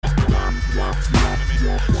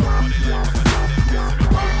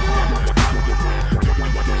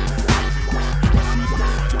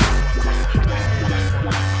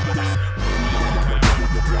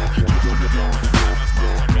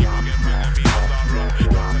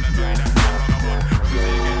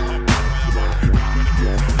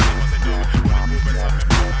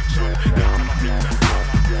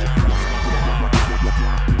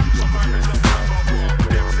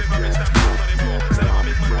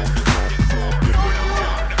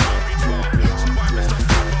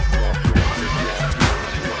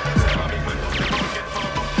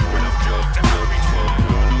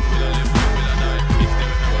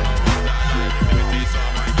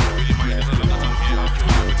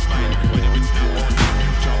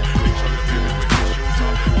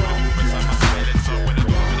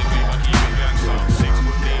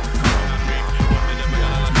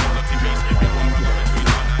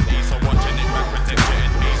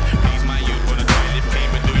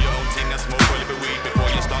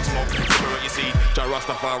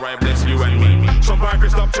Rastafari bless you and me. Some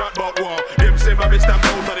bikers stop chat about war. Them say my bitch stamp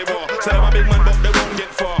out of the war. Say I'm a big man but they won't get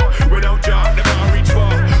far. Without Jah, they can't reach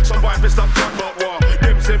far. Some bikers stop chat about war.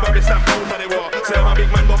 Them say my bitch stamp out of the war. Say I'm a big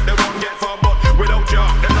man but they won't get far. But without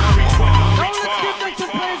Jah, they can't reach far. Now let's give the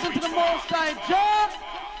praise unto the Most High Jah,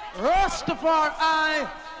 Rastafari,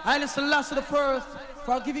 Haile Selassie the First,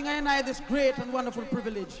 for giving I and I this great and wonderful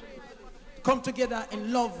privilege to come together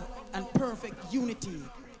in love and perfect unity.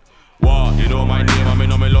 War, you know my name, I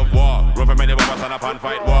know me love war. Run from any war, stand up and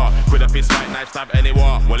fight war. With a fist fight, knife stab any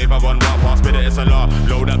war. Well if I gun war, pass with it, it's a law.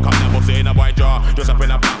 Load that cup, that pussy in a white jaw. Just up in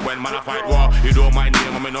a back when man I fight war. You know my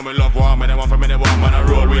name, I know me love war. Man I want from any war, man I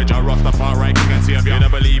roll with Jah Rastafari, king and savior. You don't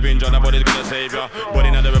believe in Jah, nobody's gonna save ya. But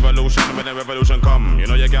in the revolution, when the revolution come, you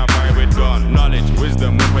know you can't fight with gun. Knowledge,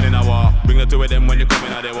 wisdom, weapon in a war. Bring the two of them when you come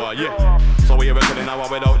in a war, yeah. So we reckon in a war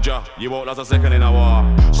without Jah, you won't last a second in a war.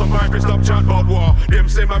 Some bikers stop chat about war. Them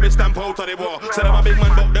say my bitch stamp out of the war. Say I'm a big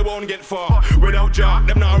man but they won't get far. Without Jah,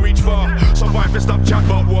 them not reach far. Some bikers stop chat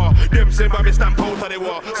about war. Them say my bitch stamp out of the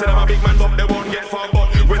war. Say I'm a big man but they won't get far. But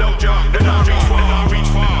without Jah, they not reach far. They not reach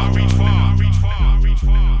far. Reach far. Reach far. Reach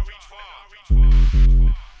far.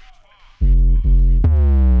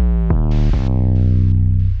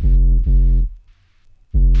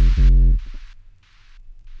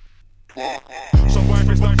 Some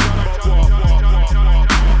bikers stop chat about war.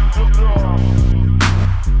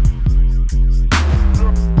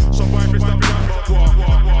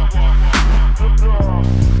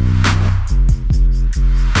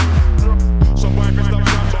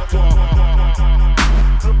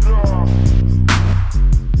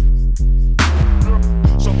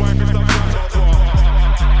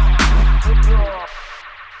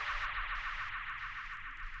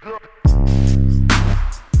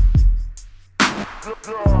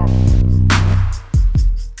 Yeah.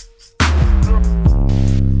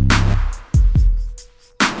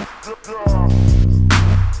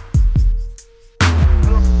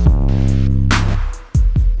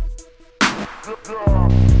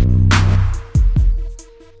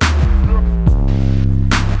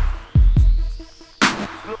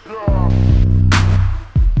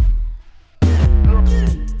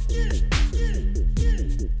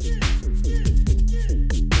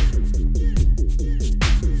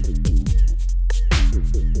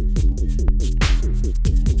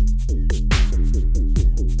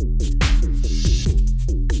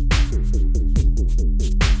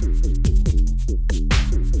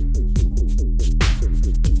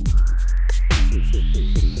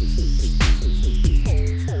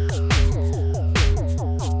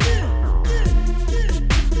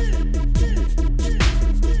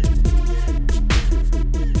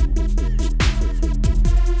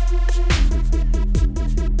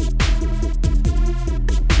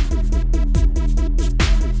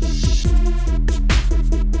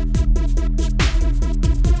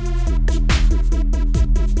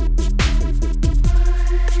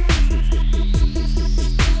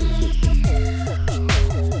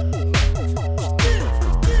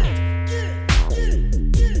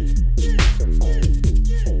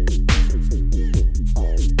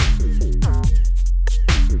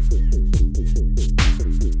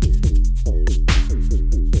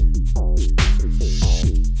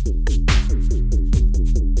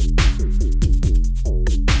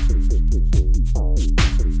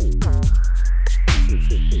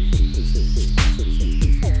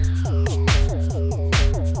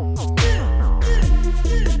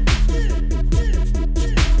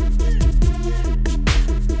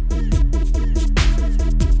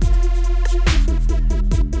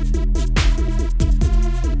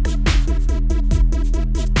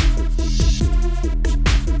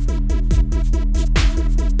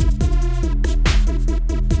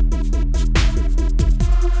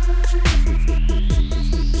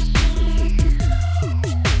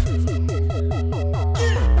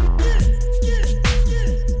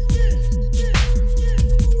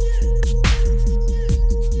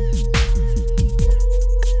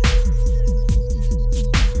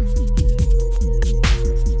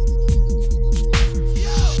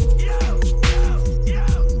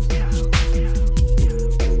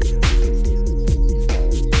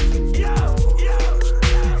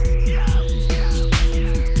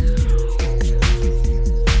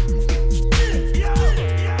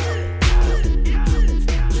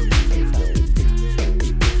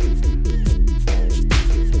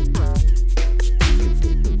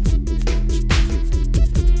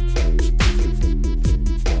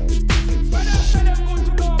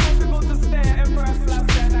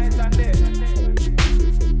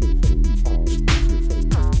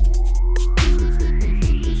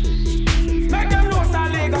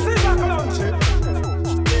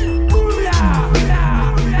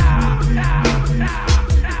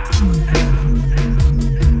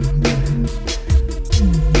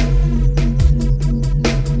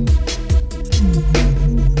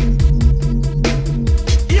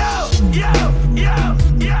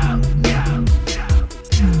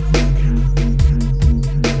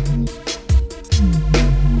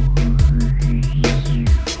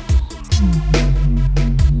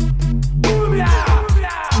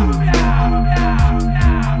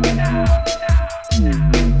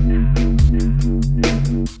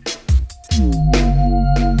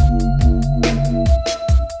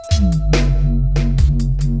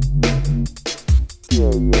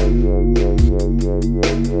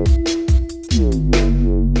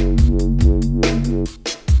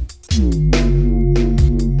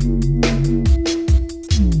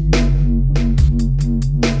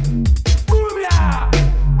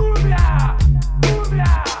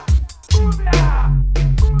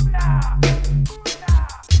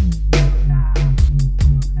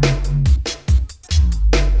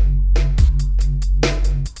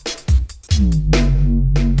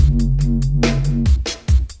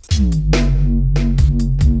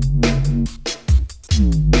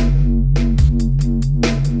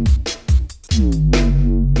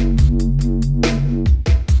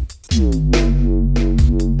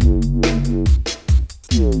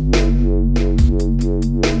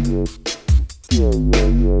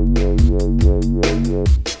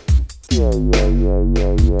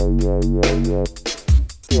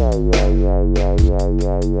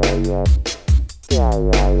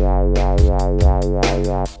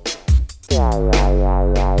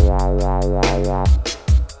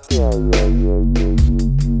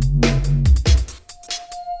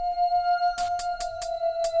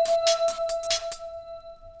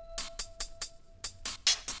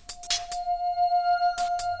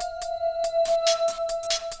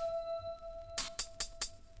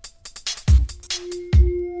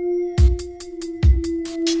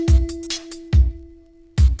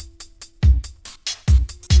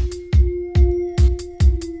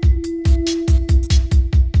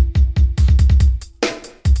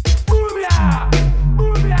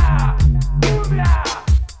 Booyah!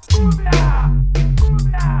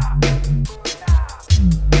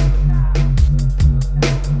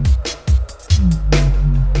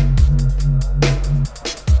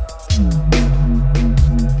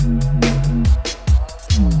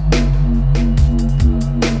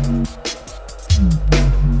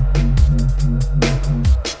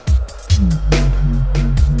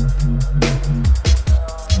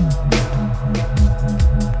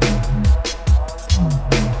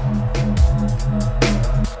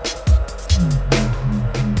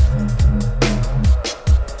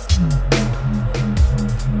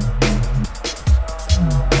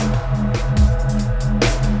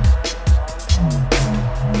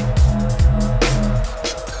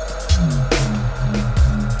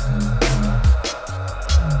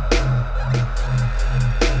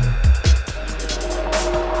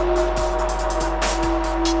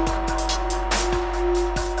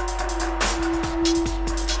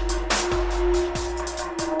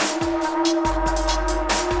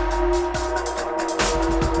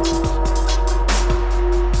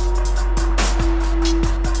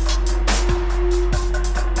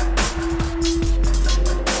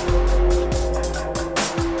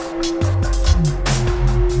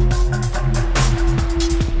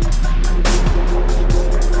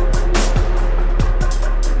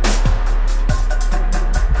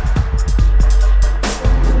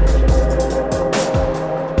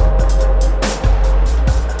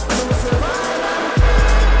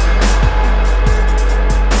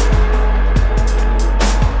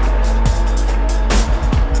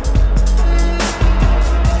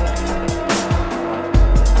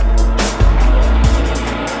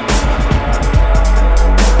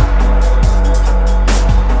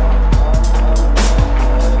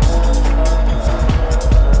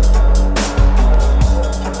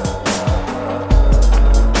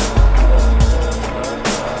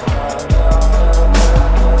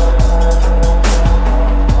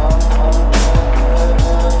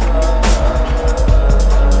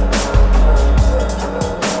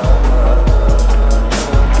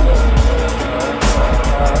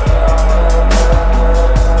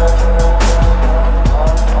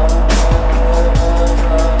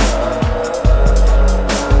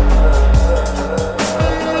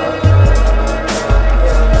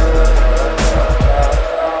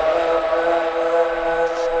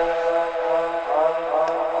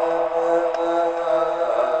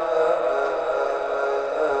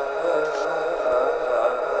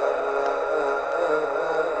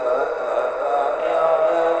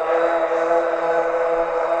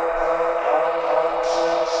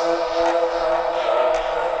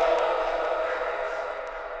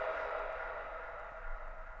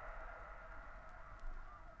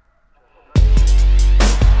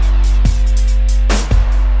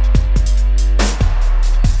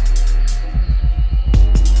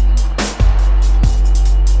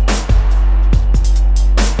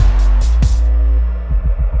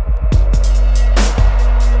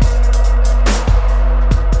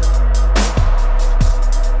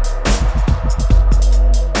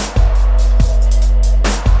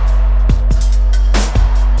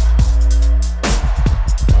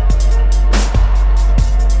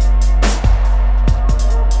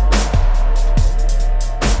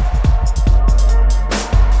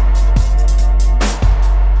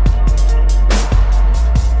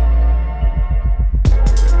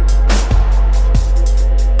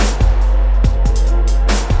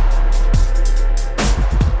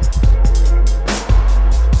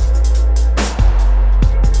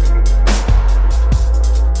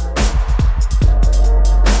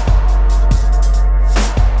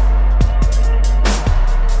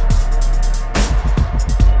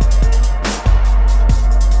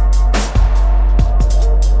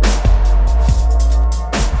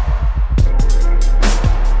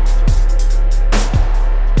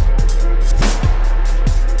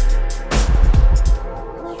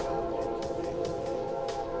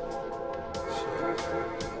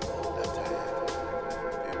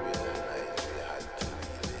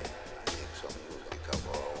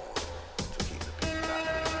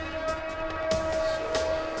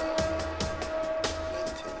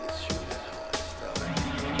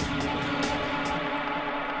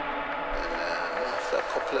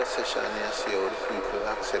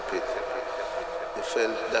 accept it. You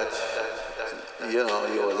felt that, you know,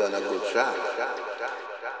 you was on a good track.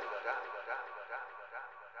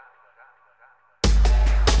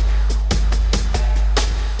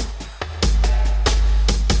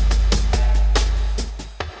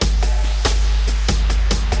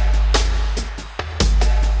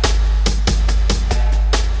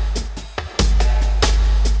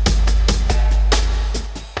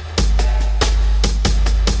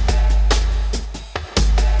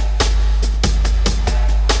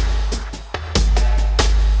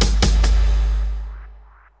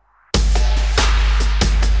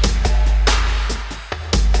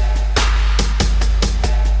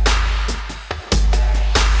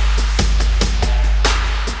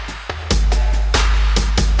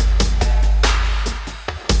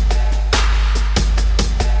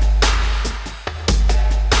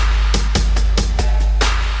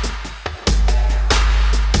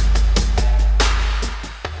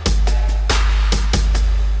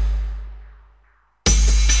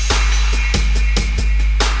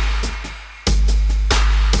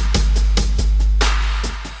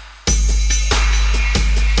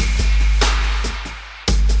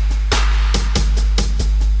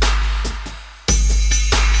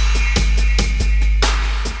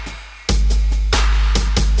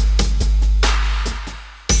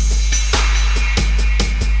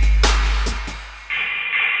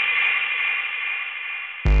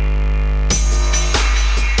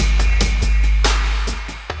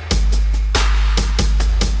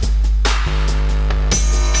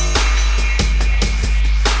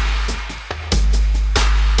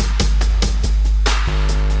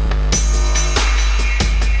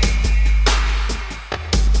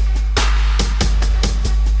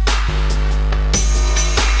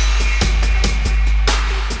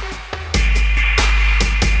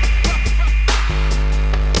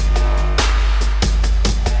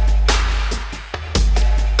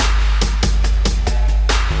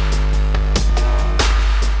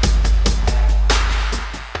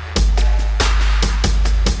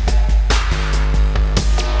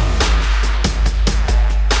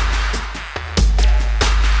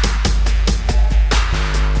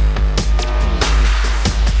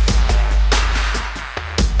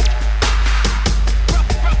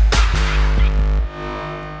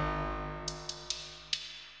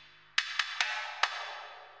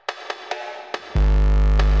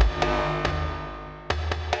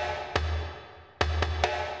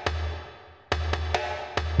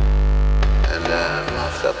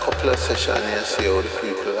 A couple of sessions and see how the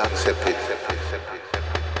people accept it.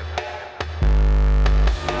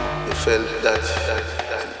 You felt that,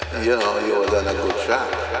 you know, you was on a good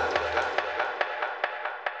track.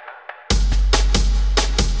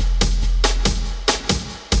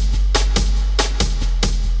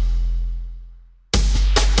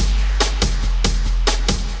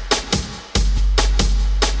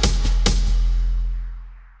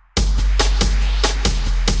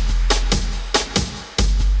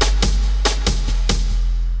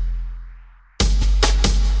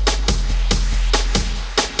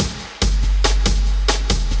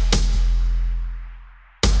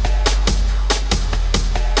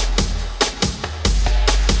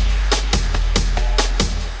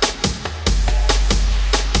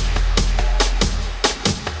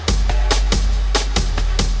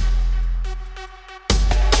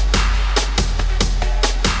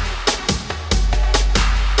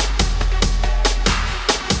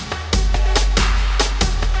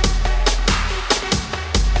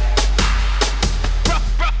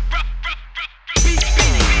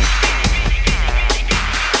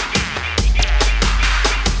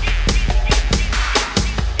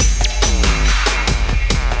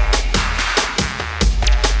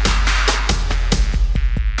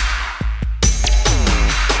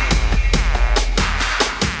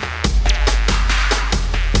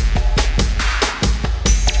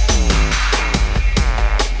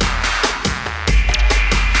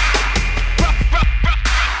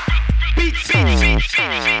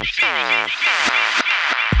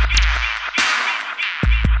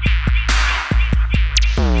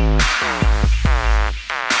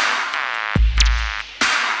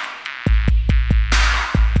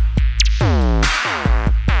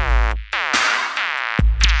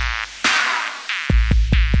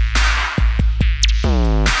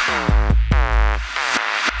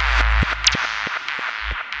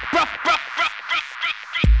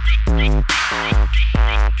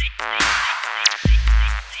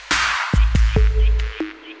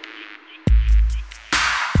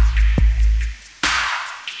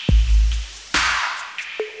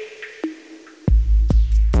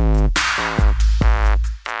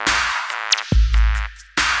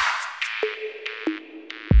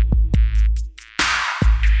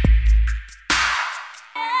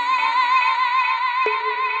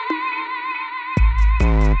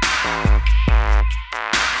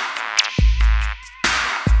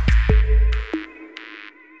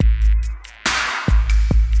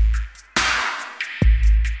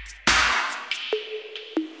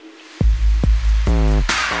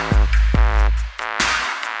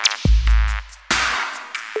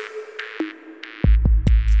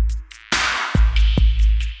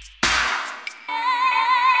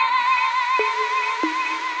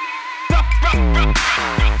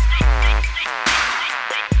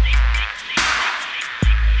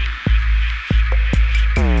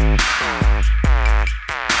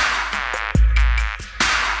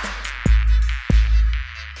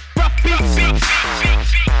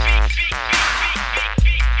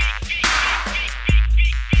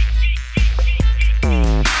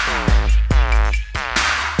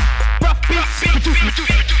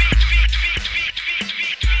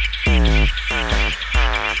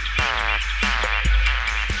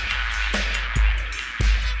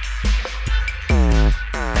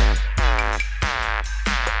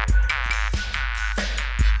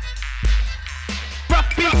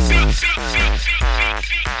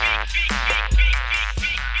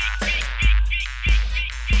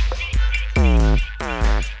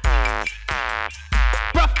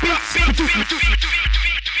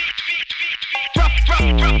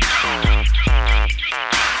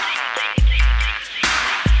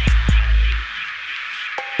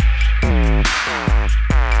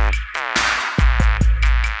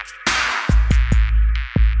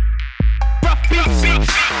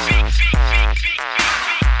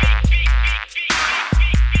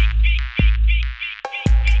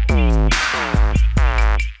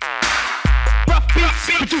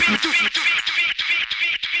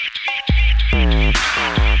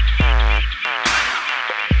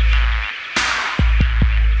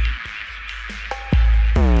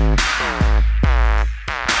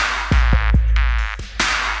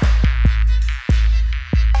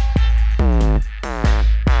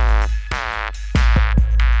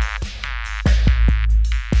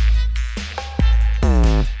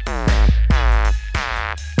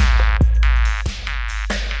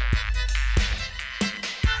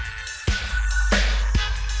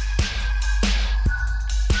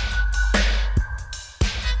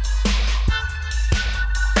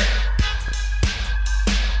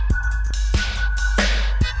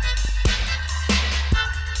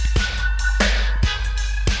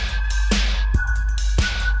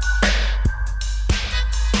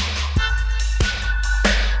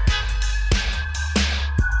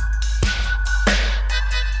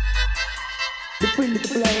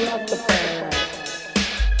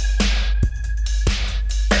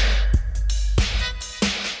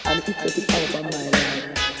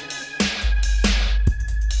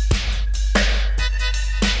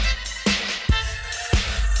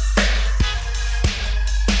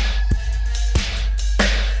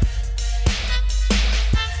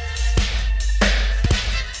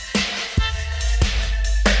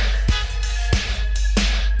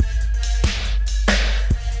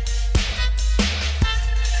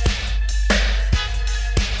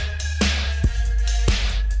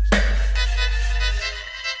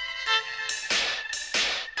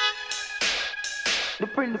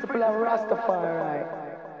 Principle of Rastafari.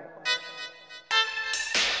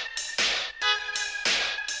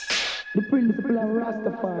 The principle of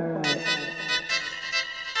Rastafari.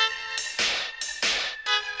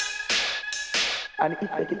 And it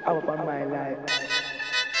take it out on my life.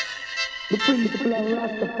 The principle of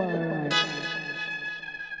Rastafari.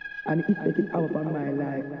 And it take it out on my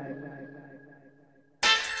life.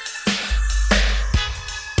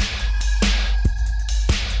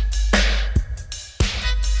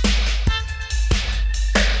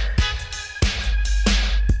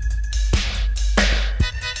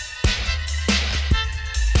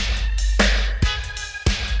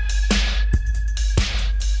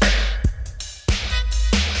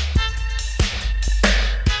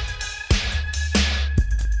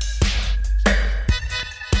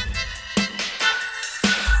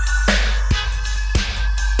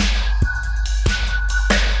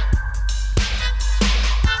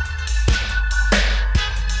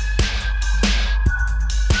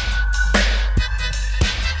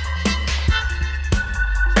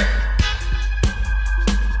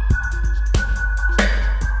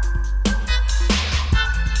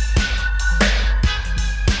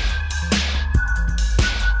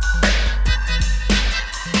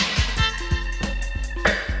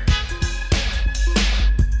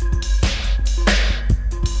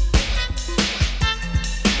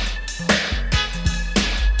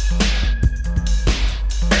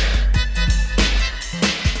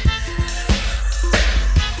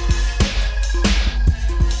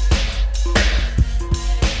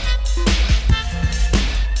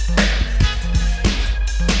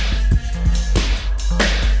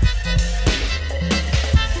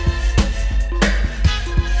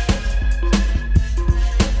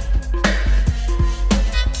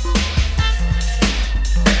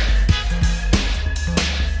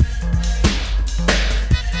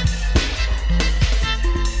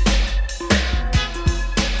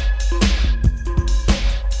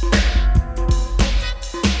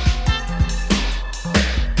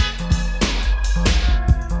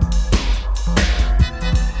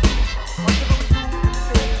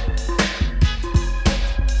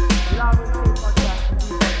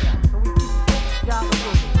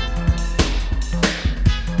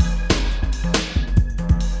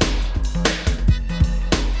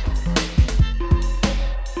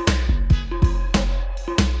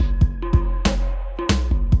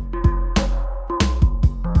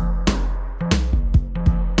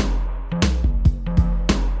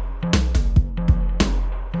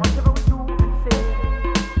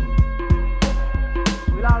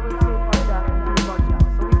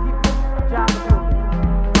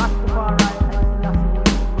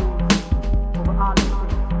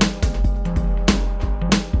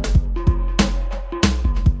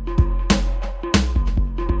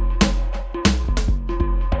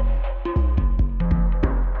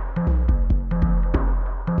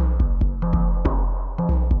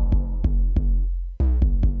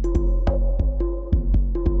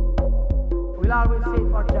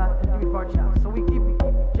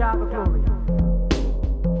 have a glory.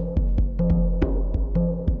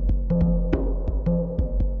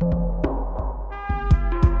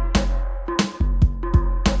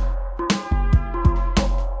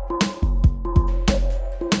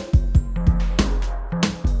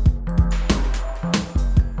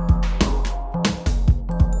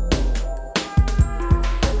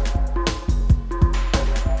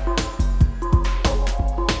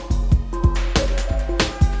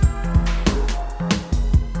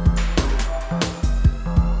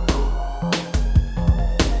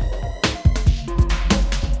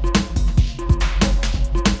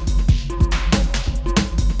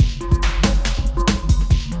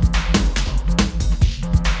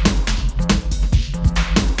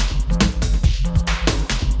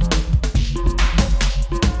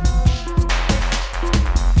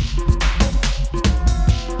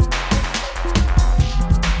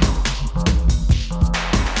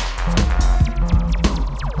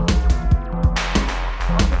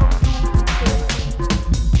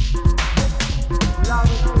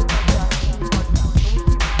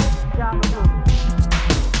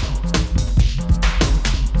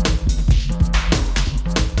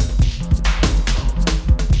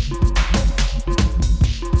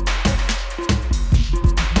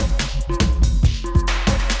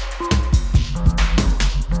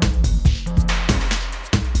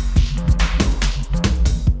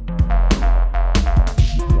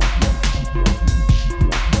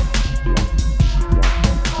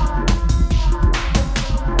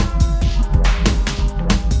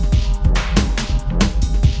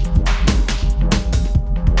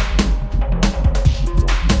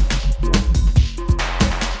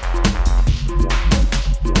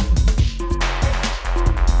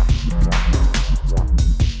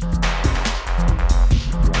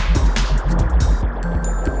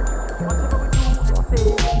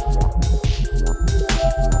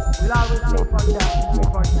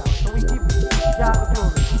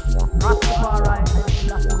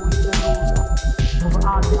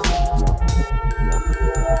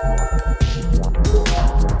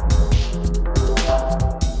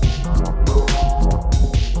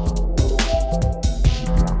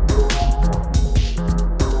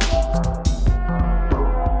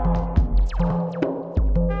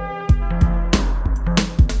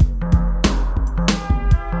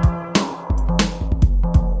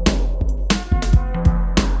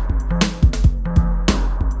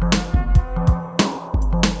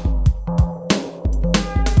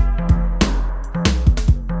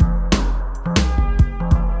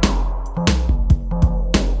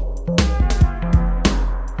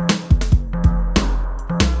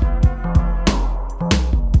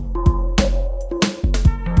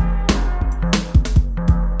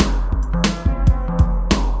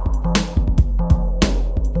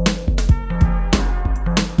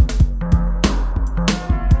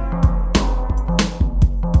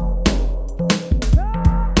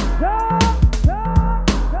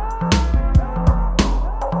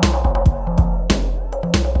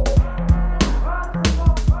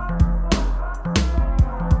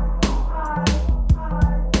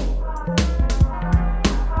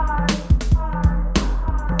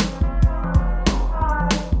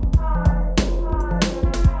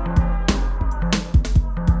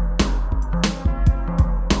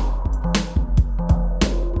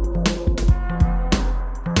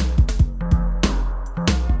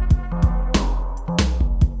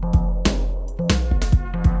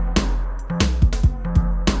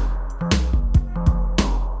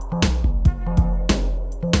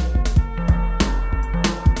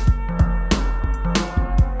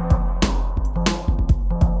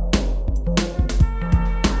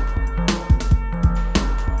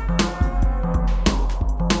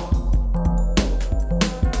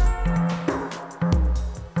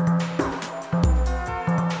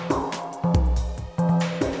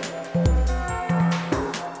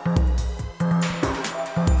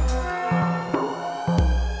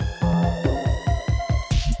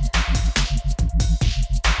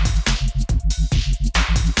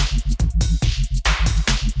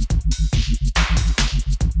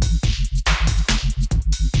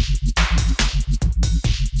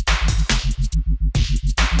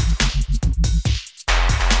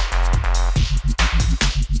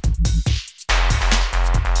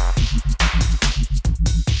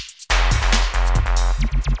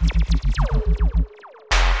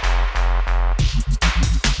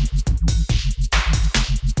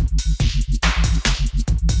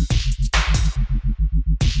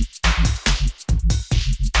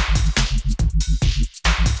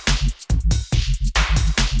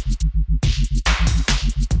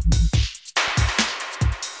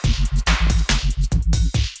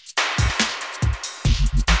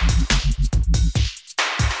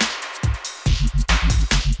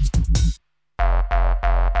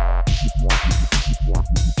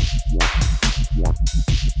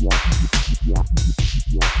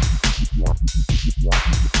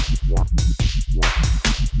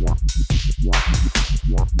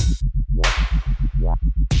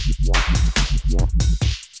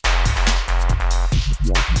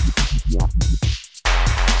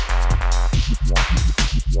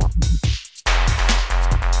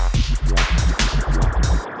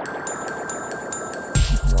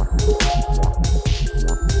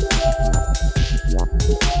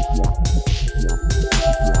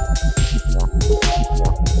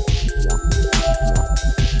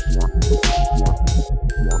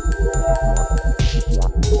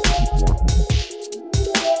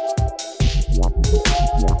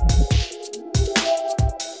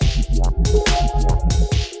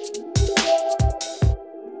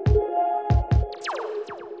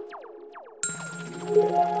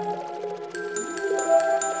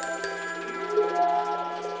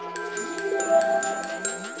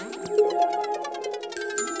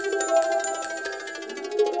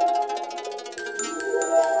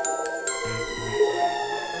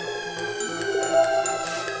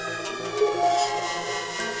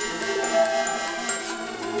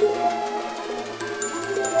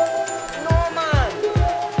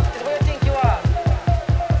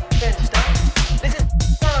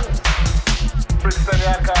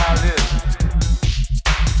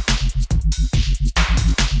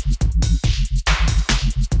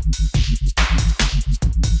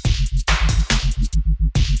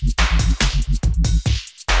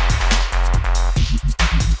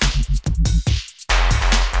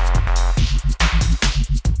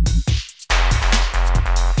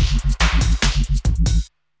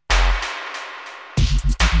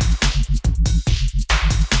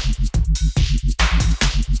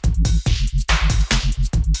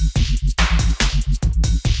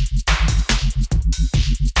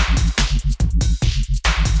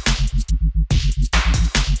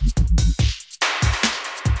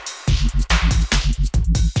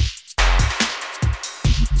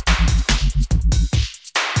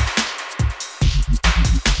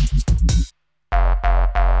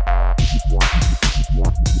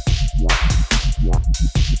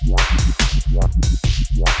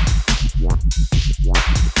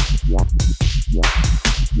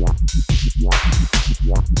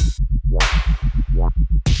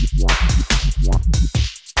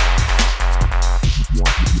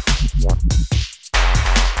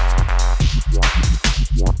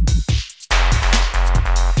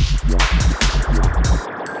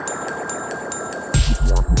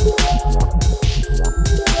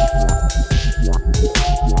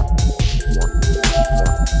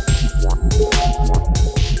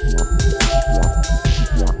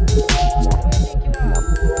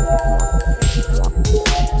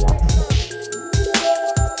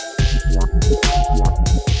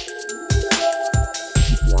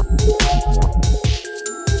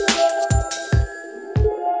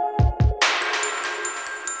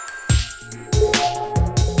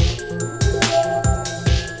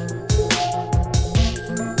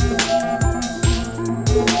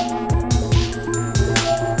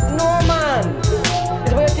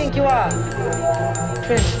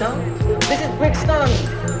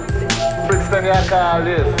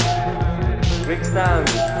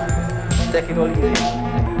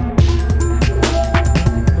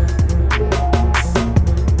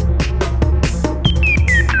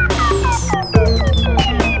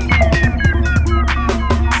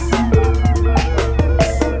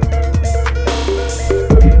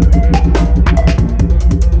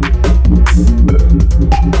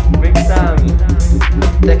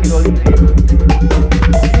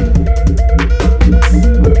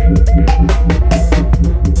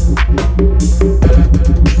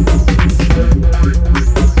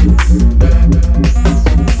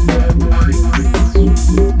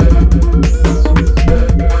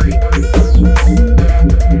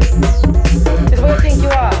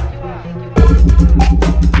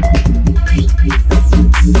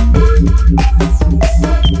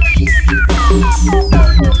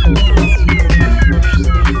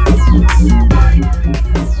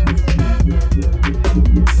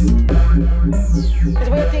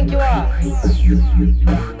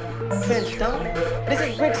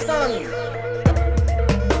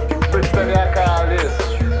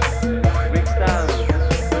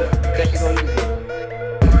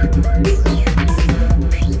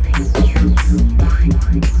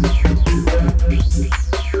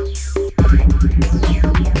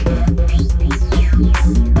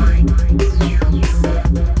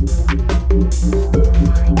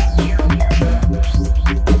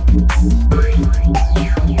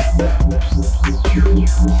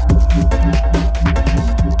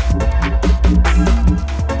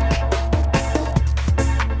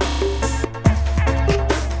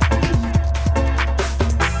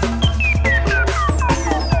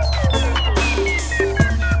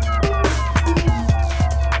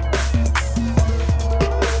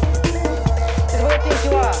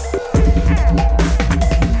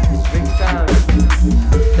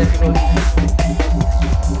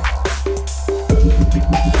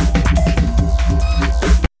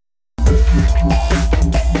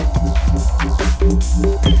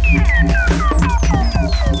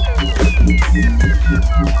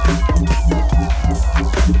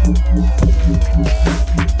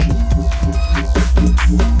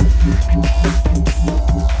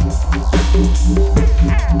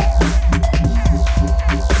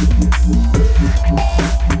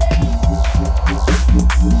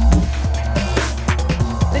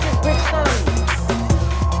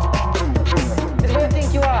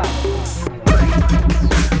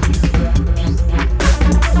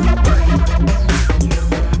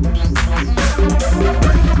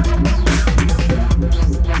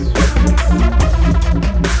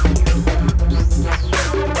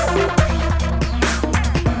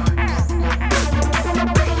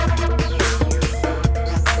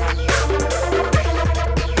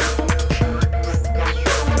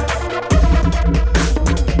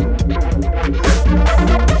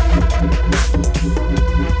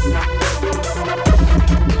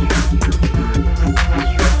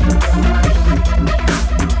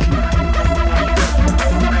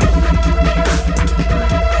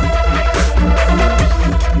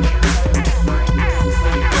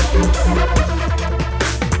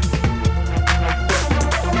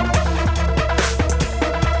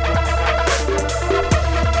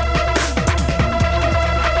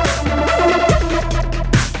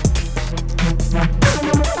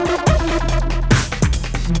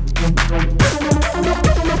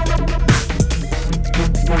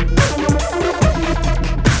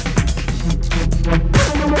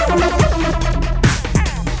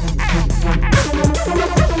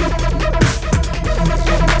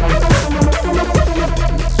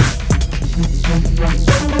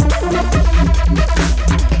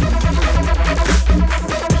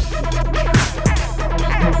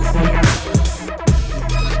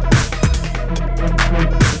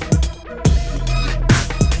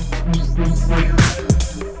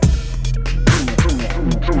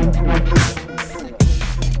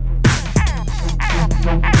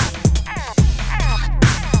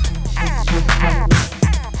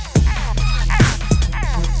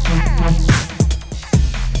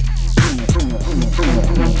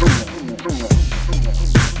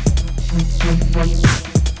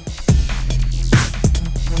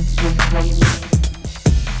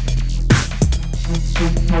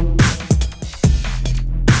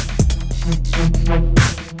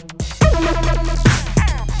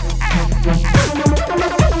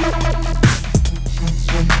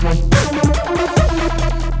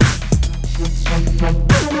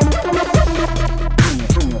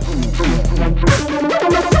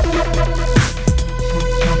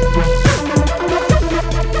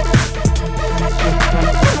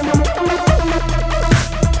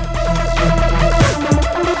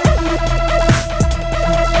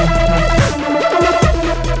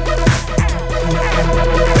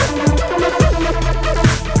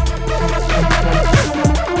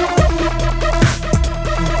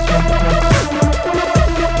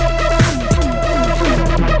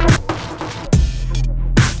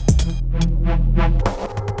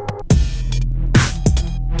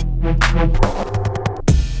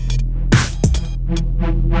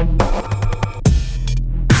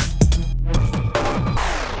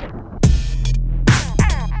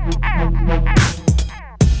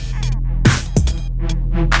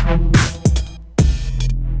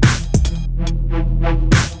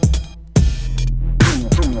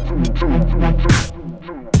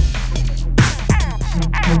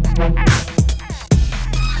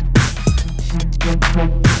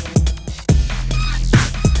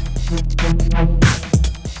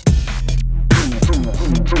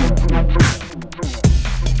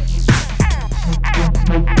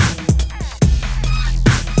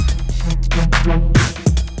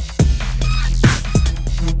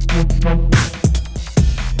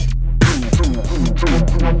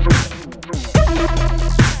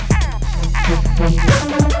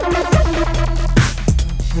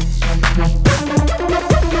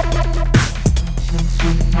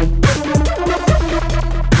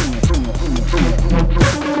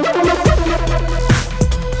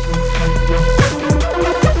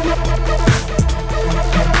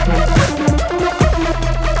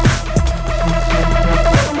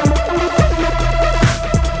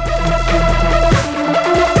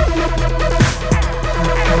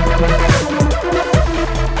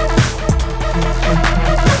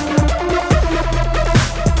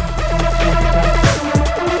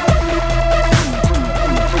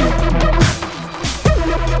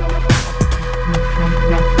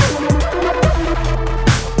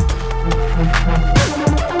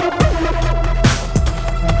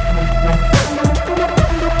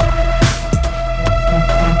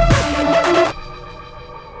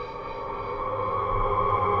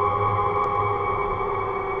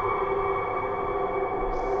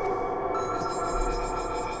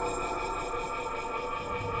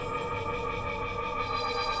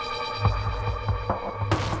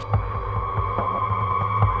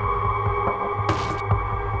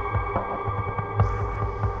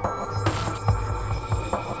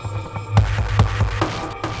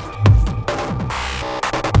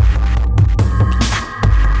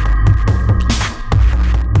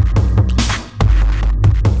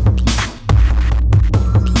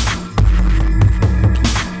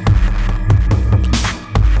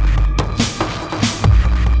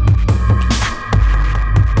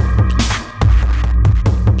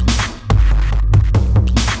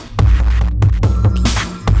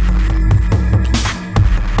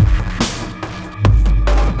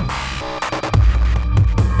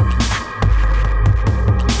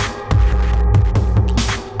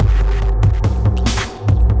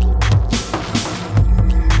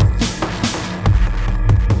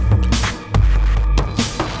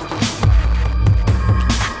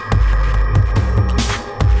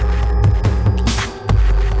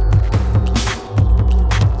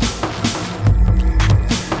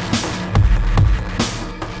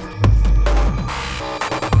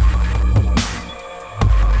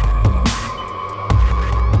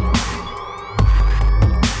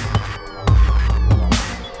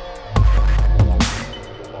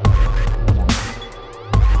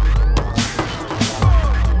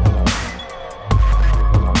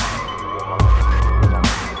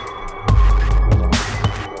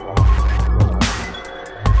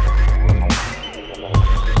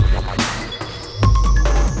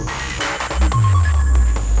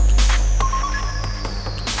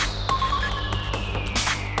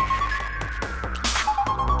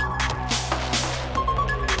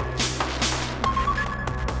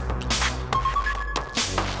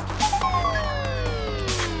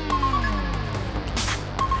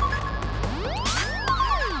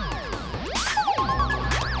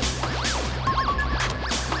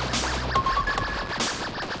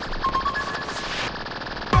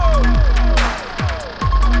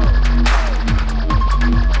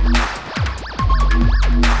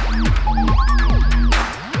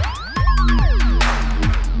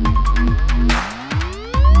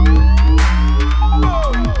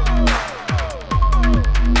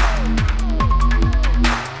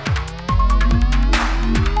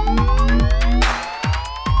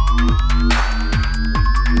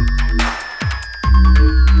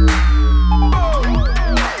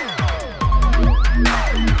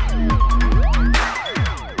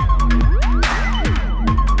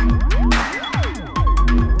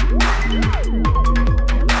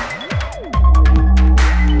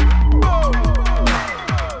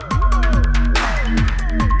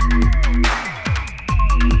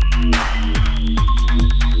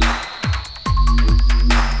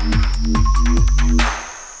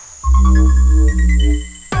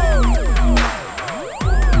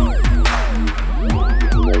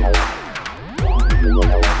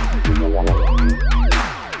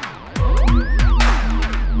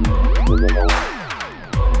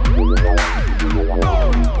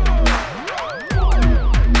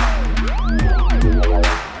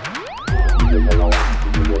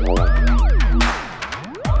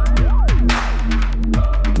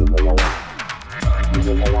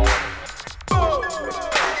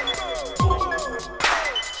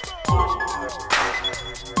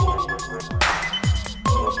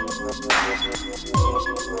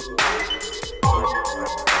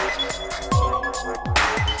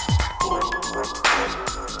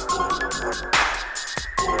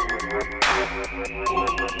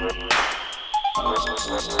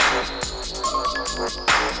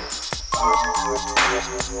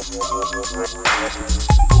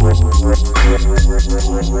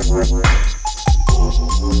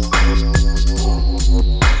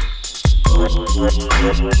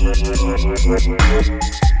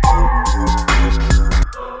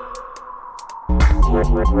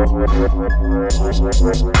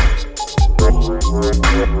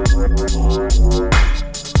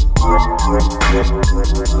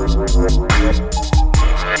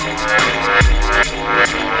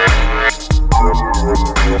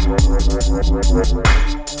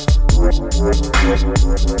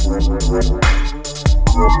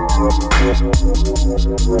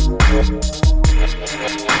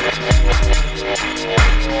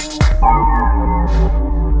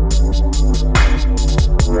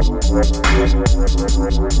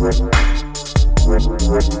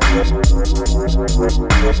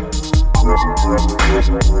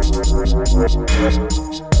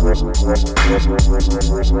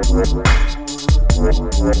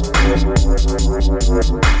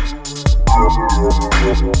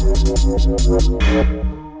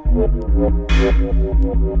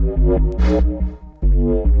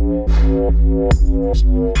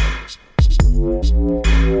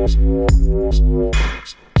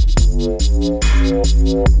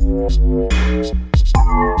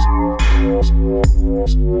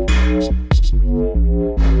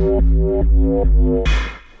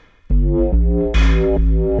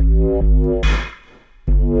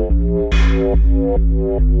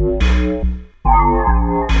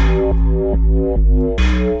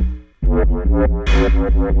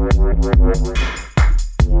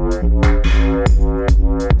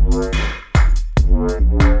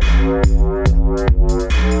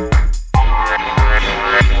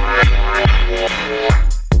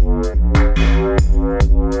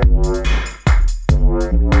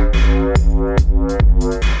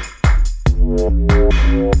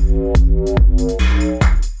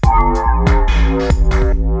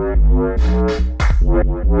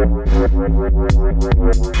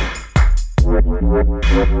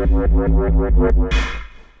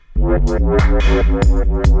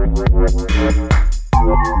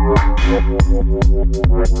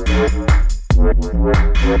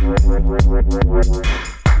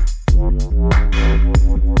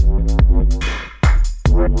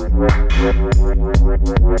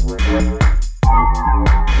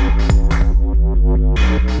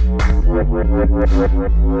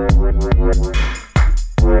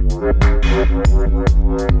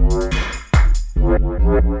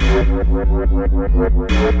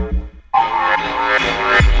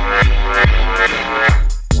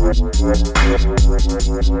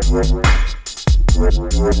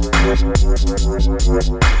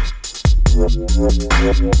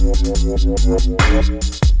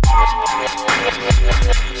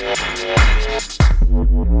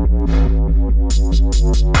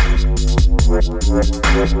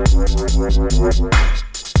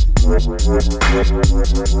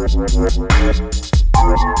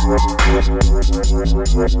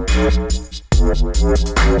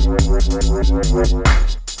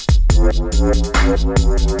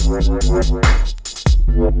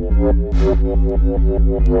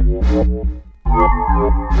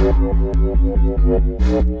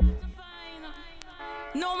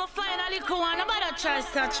 No, my finally cool and nobody try to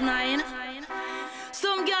touch mine.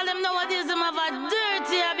 Some girl them nowadays them have a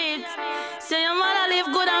dirty habit. Say your mother live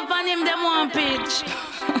good and pan him them one pitch.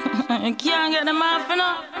 You can't get them off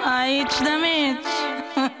enough. I itch them itch.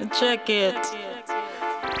 Check it.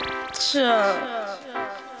 Sure.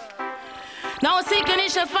 Now seeking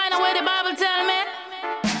it should find a way the Bible tell me.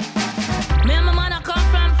 Me and my man I come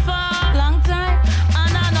from far, long time.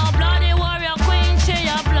 And I know bloody warrior queen, she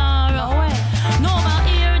a blood. No man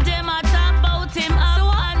hear them a talk about him so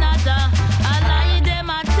another. I lie them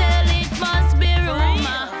a tell it must be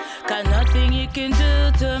rumor. Cause nothing you can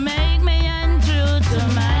do to make me untrue to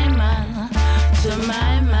my man, to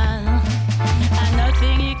my man. And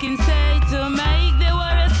nothing you can say to make the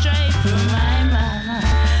world straight from my man,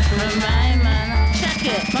 from my man. Check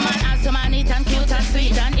it, my man has so man neat and cute.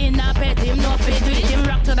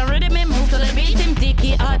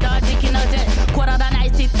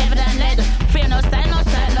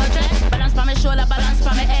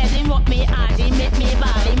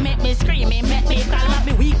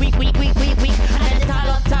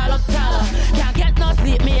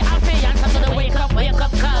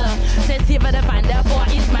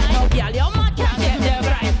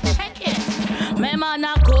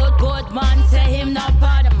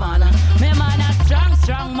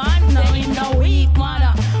 him no weak man.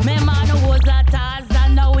 Me man was a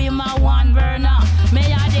Tarzan, now him a one burner. Me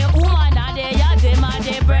a the woman a the him a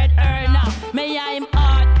the bread earner. Me a him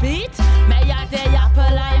heartbeat, me a the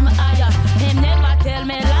apple I'm higher. Him never tell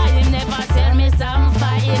me lie, him never tell me some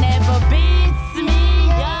fight. He never beats me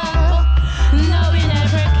up, no he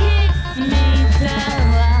never kicks me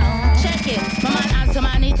down. Check it, my man handsome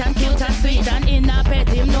and neat and cute and sweet and in a pet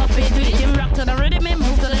him no fit with him rock to the rhythm, him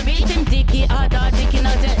move to the beat, him dicky hard or dicky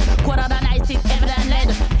no dead. Quarter the night it evident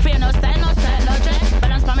lead. Fear no style, no dread.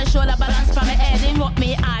 Balance for me shoulder, balance for me head. Him walk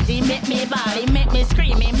me hard, he make me ball, he make me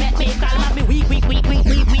scream, he make me call. I be weak.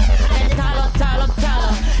 And tall up.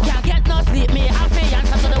 Can't get no sleep, me I feel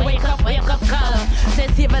answer to the wake up call. Say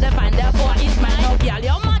see for the find the boy is man, no girl,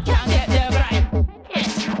 your man can't get the right.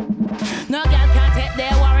 No girl can't take the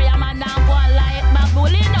warrior man down, go like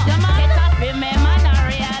baboon. Your man take off him, me man a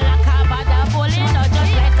real like a bad bully. No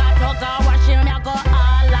just like a tugger, wash him, I go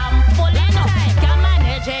all I'm pulling up. Can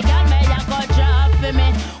manage it, girl, me I go drop for me.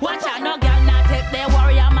 Watch out, no girl not take the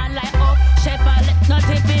warrior man like up. Shepherd, no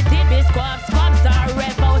tippy squabs are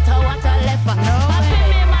rev out of water left. No way.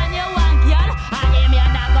 Me man, you want girl, I aim you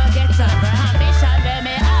not go get her. Ambition where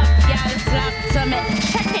me up, girl slap to me.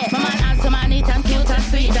 Check it. My man handsome and neat and cute and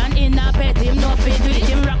sweet and in a pet him no fit with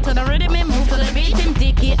him rock to the rhythm, him move to the beat, him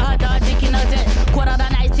dicky hard or dicky no dead. Quarter the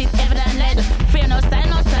night it evident lead. Fear no style,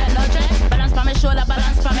 no dread. Balance for me shoulder,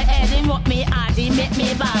 balance for me head. Him walk me hard, he make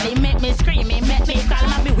me ball, he make me scream, he make me call.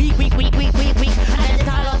 I be weak. And then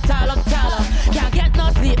tall up. Can't get no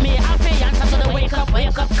sleep, me I feel answer to the wake up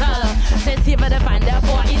call. Say see for the find the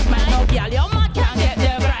boy is man, no girl, your man can't get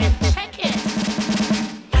the right. Check it.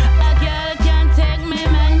 A girl can't take me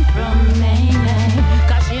man from me,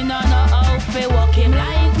 cause she no know how to walk him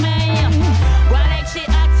like me. Well, like she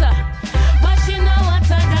hotter, but she know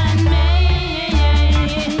hotter than me.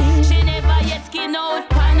 She never yet skin out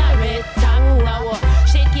pan a red top. No,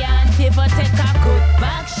 she can't even take a good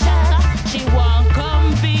back shot. She won't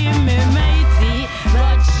come be me matey,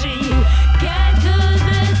 but she can't do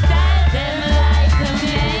the style them like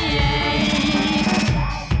me.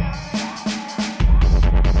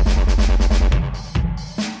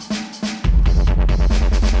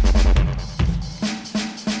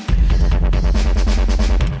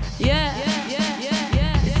 Yeah.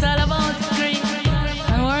 It's all about green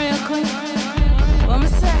and warrior queen. What me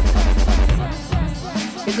say?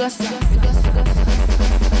 You go see.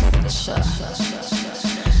 Sure.